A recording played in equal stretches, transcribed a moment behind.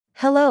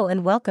Hello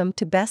and welcome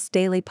to Best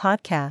Daily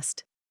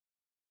Podcast.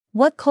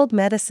 What cold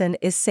medicine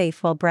is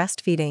safe while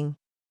breastfeeding?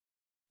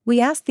 We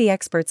ask the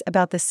experts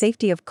about the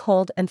safety of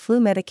cold and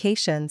flu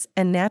medications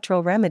and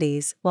natural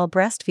remedies while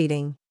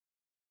breastfeeding.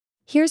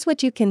 Here's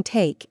what you can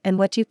take and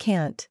what you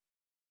can't.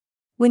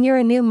 When you're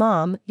a new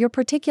mom, you're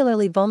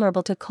particularly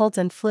vulnerable to colds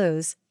and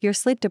flus, you're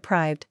sleep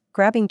deprived,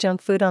 grabbing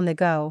junk food on the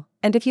go,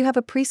 and if you have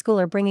a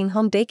preschooler bringing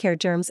home daycare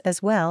germs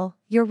as well,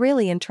 you're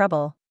really in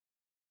trouble.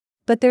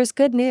 But there's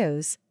good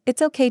news.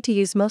 It's okay to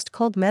use most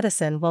cold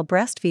medicine while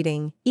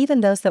breastfeeding,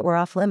 even those that were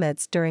off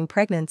limits during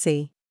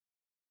pregnancy.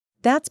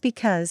 That's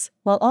because,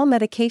 while all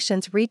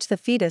medications reach the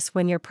fetus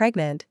when you're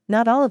pregnant,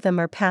 not all of them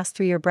are passed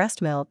through your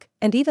breast milk,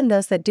 and even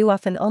those that do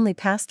often only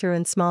pass through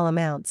in small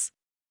amounts.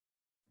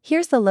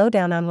 Here's the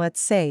lowdown on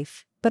what's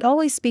safe, but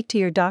always speak to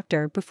your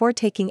doctor before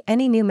taking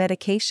any new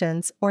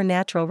medications or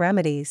natural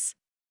remedies.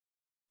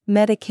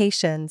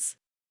 Medications.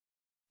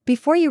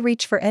 Before you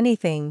reach for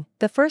anything,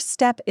 the first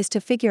step is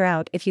to figure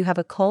out if you have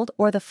a cold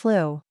or the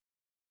flu.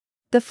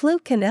 The flu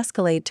can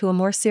escalate to a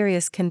more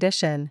serious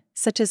condition,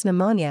 such as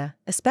pneumonia,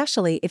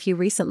 especially if you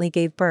recently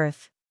gave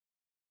birth.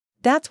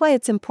 That's why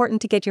it's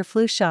important to get your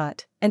flu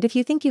shot, and if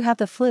you think you have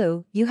the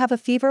flu, you have a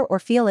fever or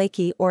feel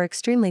achy or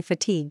extremely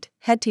fatigued,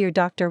 head to your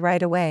doctor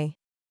right away.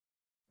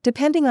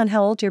 Depending on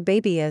how old your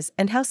baby is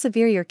and how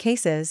severe your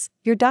case is,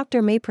 your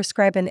doctor may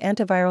prescribe an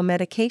antiviral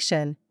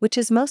medication, which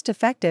is most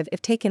effective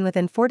if taken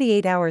within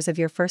 48 hours of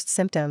your first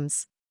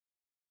symptoms.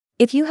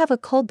 If you have a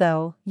cold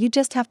though, you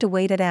just have to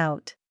wait it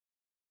out.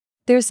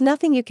 There's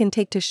nothing you can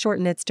take to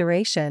shorten its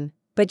duration,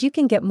 but you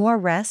can get more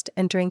rest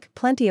and drink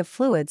plenty of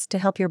fluids to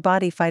help your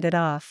body fight it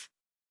off.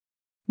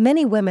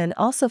 Many women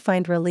also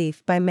find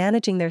relief by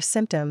managing their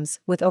symptoms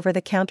with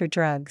over-the-counter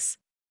drugs.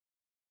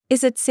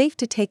 Is it safe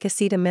to take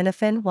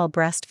acetaminophen while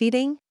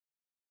breastfeeding?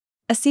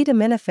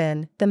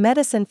 Acetaminophen, the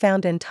medicine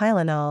found in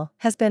Tylenol,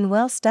 has been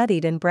well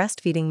studied in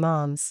breastfeeding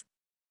moms.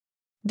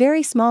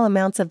 Very small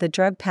amounts of the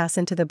drug pass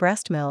into the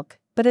breast milk,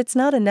 but it's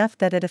not enough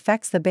that it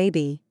affects the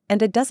baby,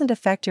 and it doesn't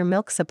affect your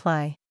milk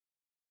supply.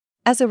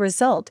 As a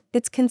result,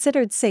 it's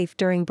considered safe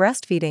during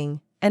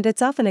breastfeeding, and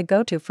it's often a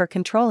go-to for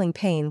controlling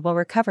pain while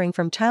recovering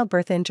from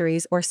childbirth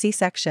injuries or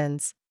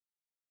C-sections.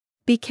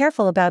 Be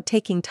careful about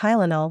taking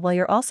Tylenol while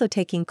you're also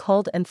taking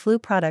cold and flu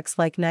products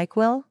like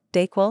NyQuil,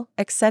 Dayquil,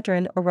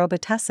 Excedrin or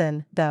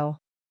Robitussin, though.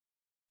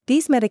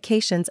 These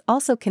medications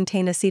also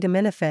contain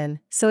acetaminophen,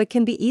 so it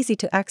can be easy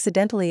to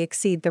accidentally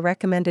exceed the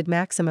recommended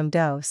maximum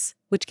dose,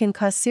 which can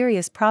cause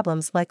serious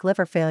problems like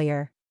liver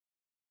failure.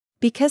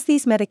 Because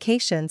these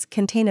medications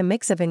contain a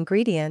mix of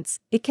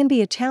ingredients, it can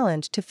be a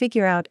challenge to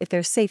figure out if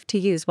they're safe to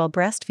use while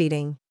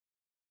breastfeeding.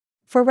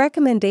 For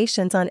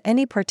recommendations on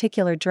any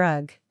particular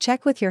drug,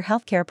 check with your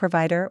healthcare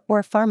provider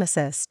or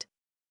pharmacist.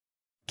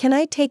 Can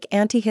I take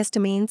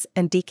antihistamines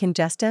and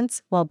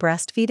decongestants while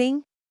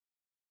breastfeeding?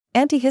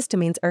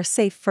 Antihistamines are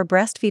safe for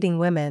breastfeeding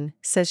women,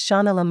 says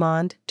Shauna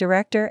Lamond,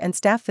 director and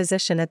staff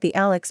physician at the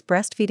Alex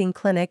Breastfeeding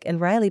Clinic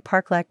and Riley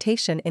Park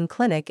Lactation in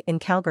Clinic in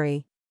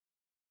Calgary.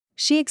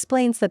 She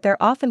explains that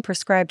they're often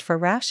prescribed for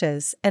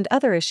rashes and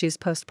other issues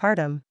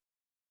postpartum.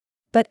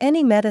 But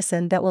any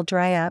medicine that will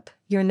dry up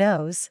your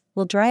nose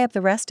will dry up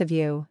the rest of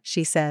you,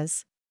 she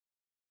says.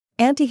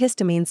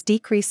 Antihistamines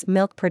decrease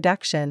milk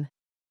production.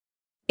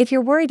 If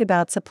you're worried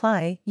about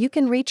supply, you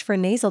can reach for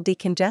nasal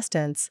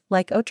decongestants,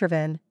 like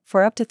Otrivin,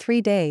 for up to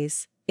 3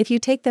 days. If you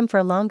take them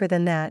for longer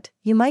than that,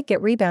 you might get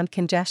rebound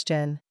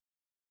congestion.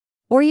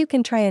 Or you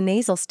can try a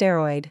nasal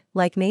steroid,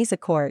 like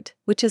Nasacort,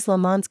 which is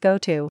Lamond's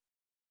go-to.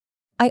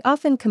 I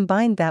often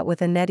combine that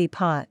with a neti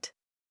pot.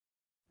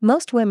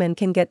 Most women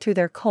can get through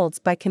their colds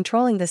by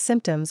controlling the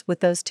symptoms with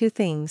those two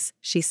things,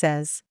 she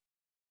says.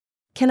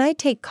 Can I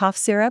take cough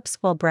syrups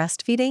while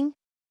breastfeeding?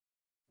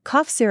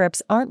 Cough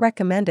syrups aren't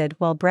recommended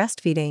while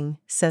breastfeeding,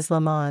 says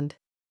Lamond.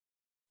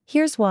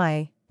 Here's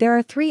why. There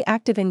are 3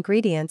 active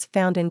ingredients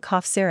found in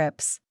cough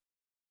syrups.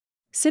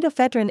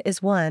 Pseudoephedrine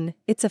is one.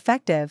 It's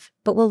effective,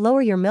 but will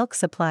lower your milk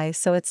supply,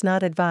 so it's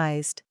not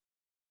advised.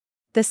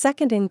 The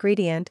second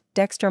ingredient,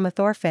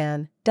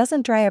 dextromethorphan,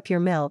 doesn't dry up your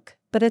milk,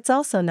 but it's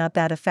also not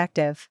that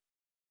effective.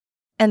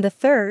 And the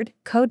third,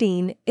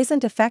 codeine,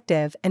 isn't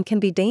effective and can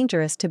be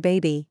dangerous to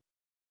baby.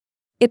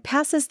 It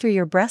passes through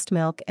your breast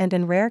milk and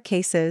in rare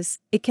cases,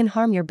 it can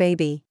harm your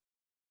baby.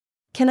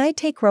 Can I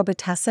take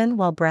Robitussin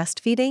while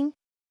breastfeeding?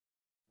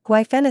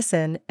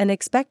 Guaifenesin, an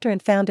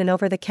expectorant found in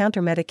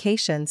over-the-counter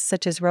medications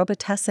such as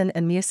Robitussin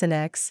and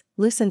Mucinex,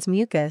 loosens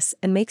mucus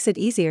and makes it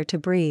easier to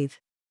breathe.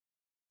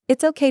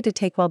 It's okay to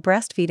take while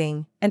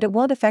breastfeeding, and it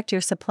won't affect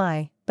your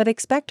supply, but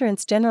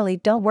expectorants generally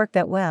don't work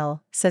that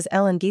well, says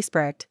Ellen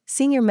Giesbrecht,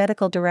 Senior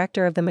Medical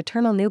Director of the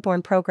Maternal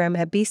Newborn Program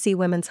at BC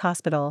Women's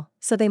Hospital,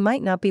 so they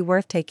might not be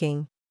worth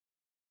taking.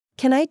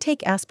 Can I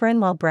take aspirin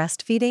while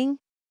breastfeeding?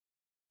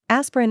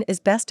 Aspirin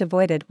is best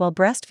avoided while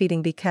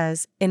breastfeeding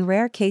because, in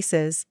rare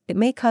cases, it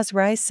may cause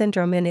Reye's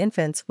syndrome in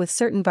infants with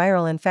certain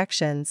viral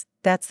infections.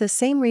 That's the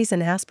same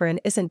reason aspirin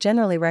isn't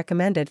generally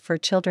recommended for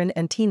children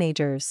and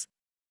teenagers.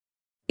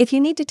 If you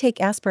need to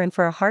take aspirin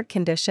for a heart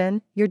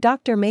condition, your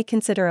doctor may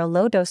consider a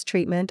low-dose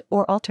treatment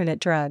or alternate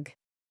drug.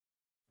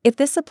 If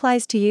this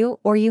applies to you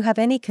or you have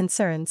any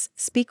concerns,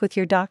 speak with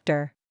your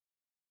doctor.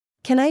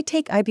 Can I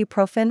take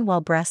ibuprofen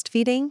while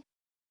breastfeeding?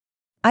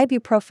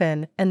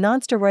 Ibuprofen, a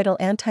nonsteroidal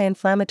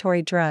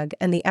anti-inflammatory drug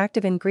and the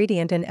active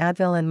ingredient in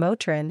Advil and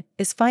Motrin,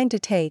 is fine to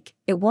take.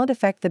 It won't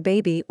affect the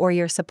baby or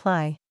your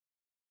supply.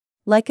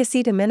 Like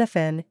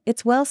acetaminophen,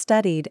 it's well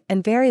studied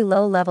and very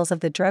low levels of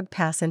the drug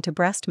pass into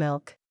breast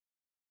milk.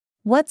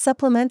 What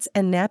supplements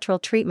and natural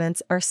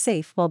treatments are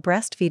safe while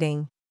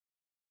breastfeeding?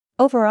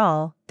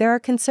 Overall, there are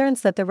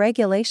concerns that the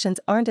regulations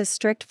aren't as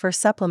strict for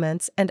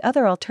supplements and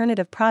other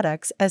alternative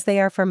products as they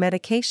are for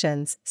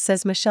medications,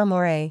 says Michelle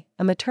Moray,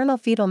 a maternal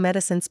fetal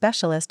medicine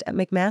specialist at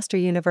McMaster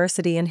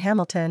University in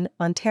Hamilton,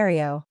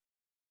 Ontario.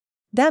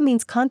 That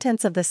means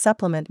contents of the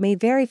supplement may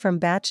vary from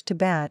batch to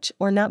batch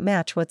or not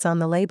match what's on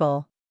the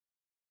label.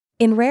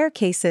 In rare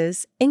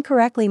cases,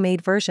 incorrectly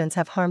made versions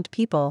have harmed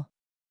people.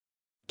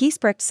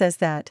 Giesbrecht says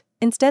that,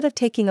 instead of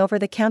taking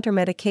over-the-counter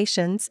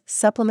medications,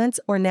 supplements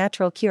or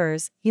natural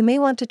cures, you may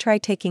want to try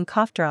taking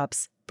cough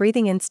drops,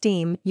 breathing in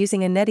steam,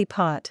 using a neti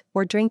pot,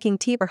 or drinking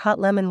tea or hot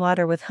lemon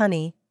water with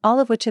honey, all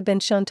of which have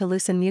been shown to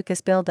loosen mucus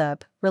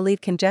buildup,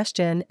 relieve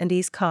congestion and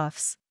ease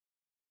coughs.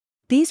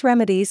 These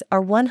remedies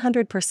are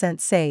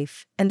 100%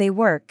 safe, and they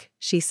work,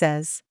 she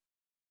says.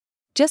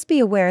 Just be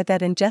aware that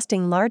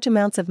ingesting large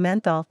amounts of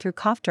menthol through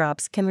cough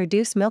drops can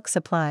reduce milk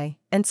supply,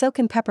 and so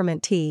can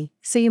peppermint tea,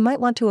 so you might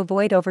want to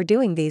avoid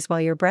overdoing these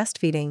while you're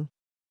breastfeeding.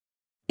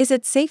 Is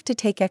it safe to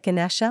take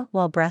echinacea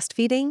while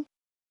breastfeeding?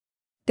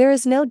 There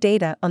is no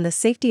data on the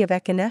safety of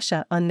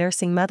echinacea on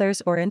nursing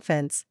mothers or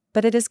infants,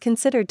 but it is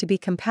considered to be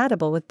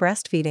compatible with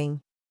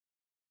breastfeeding.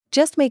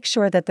 Just make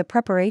sure that the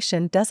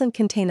preparation doesn't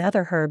contain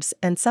other herbs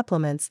and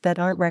supplements that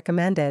aren't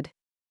recommended.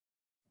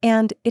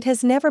 And it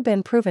has never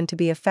been proven to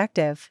be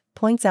effective,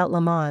 points out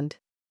Lamond.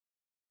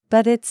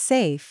 But it's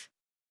safe.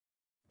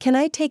 Can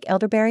I take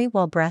elderberry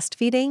while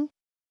breastfeeding?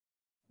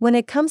 When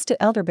it comes to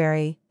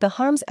elderberry, the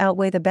harms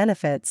outweigh the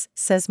benefits,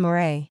 says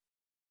Moray.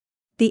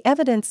 The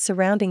evidence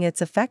surrounding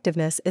its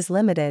effectiveness is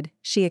limited,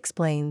 she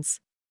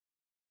explains.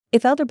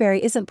 If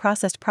elderberry isn't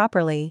processed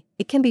properly,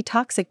 it can be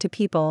toxic to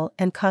people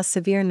and cause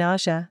severe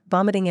nausea,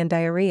 vomiting and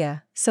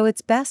diarrhea, so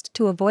it's best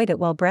to avoid it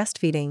while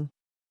breastfeeding.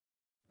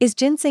 Is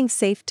ginseng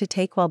safe to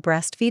take while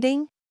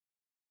breastfeeding?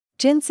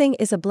 Ginseng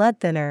is a blood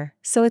thinner,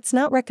 so it's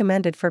not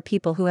recommended for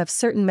people who have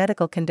certain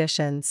medical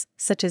conditions,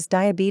 such as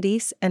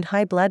diabetes and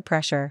high blood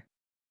pressure.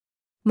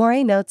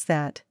 Moray notes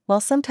that,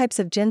 while some types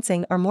of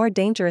ginseng are more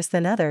dangerous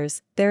than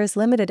others, there is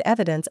limited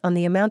evidence on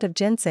the amount of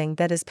ginseng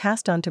that is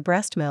passed on to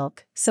breast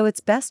milk, so it's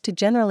best to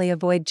generally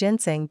avoid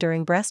ginseng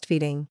during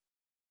breastfeeding.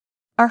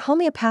 Are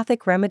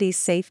homeopathic remedies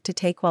safe to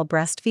take while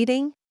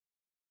breastfeeding?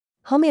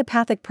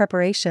 Homeopathic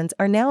preparations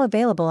are now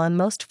available on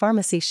most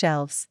pharmacy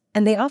shelves,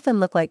 and they often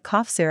look like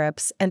cough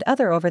syrups and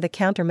other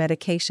over-the-counter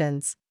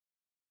medications.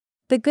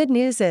 The good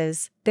news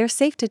is, they're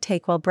safe to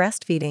take while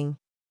breastfeeding.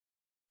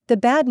 The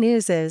bad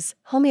news is,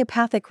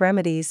 homeopathic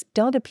remedies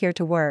don't appear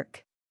to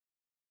work.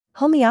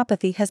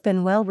 Homeopathy has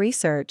been well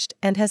researched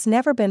and has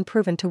never been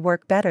proven to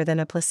work better than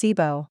a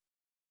placebo.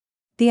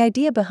 The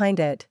idea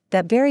behind it,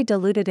 that very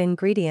diluted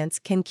ingredients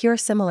can cure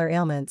similar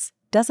ailments,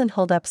 doesn't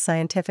hold up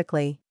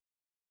scientifically.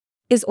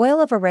 Is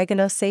oil of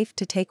oregano safe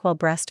to take while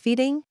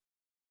breastfeeding?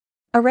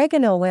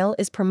 Oregano oil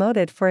is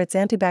promoted for its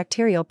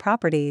antibacterial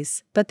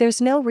properties, but there's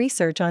no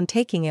research on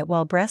taking it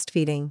while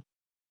breastfeeding.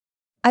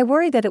 I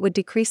worry that it would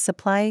decrease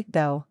supply,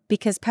 though,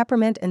 because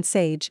peppermint and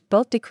sage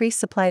both decrease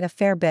supply a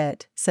fair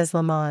bit, says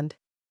Lamond.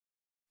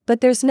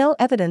 But there's no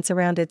evidence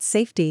around its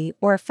safety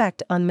or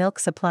effect on milk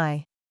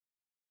supply.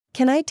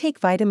 Can I take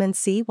vitamin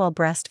C while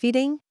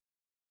breastfeeding?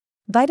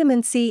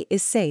 Vitamin C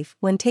is safe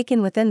when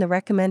taken within the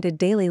recommended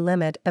daily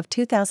limit of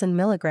 2,000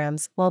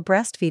 milligrams while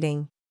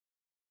breastfeeding.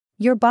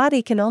 Your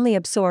body can only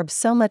absorb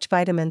so much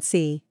vitamin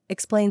C,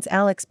 explains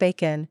Alex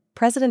Bacon,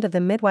 president of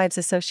the Midwives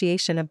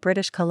Association of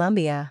British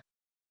Columbia.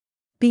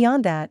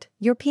 Beyond that,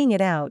 you're peeing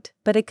it out,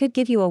 but it could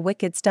give you a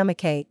wicked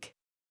stomachache.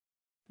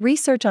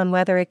 Research on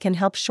whether it can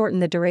help shorten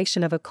the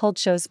duration of a cold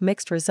shows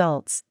mixed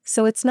results,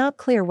 so it's not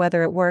clear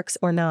whether it works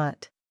or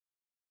not.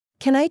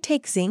 Can I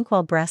take zinc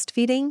while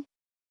breastfeeding?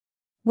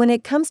 When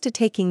it comes to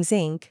taking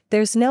zinc,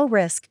 there's no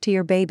risk to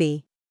your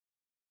baby.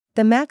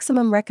 The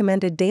maximum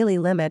recommended daily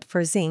limit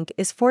for zinc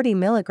is 40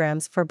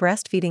 milligrams for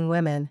breastfeeding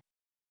women.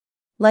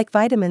 Like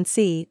vitamin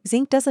C,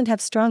 zinc doesn't have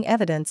strong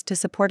evidence to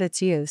support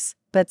its use,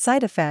 but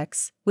side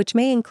effects, which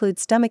may include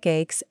stomach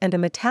aches and a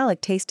metallic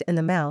taste in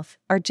the mouth,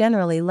 are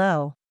generally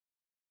low.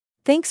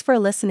 Thanks for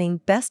listening,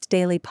 Best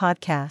Daily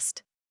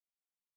Podcast.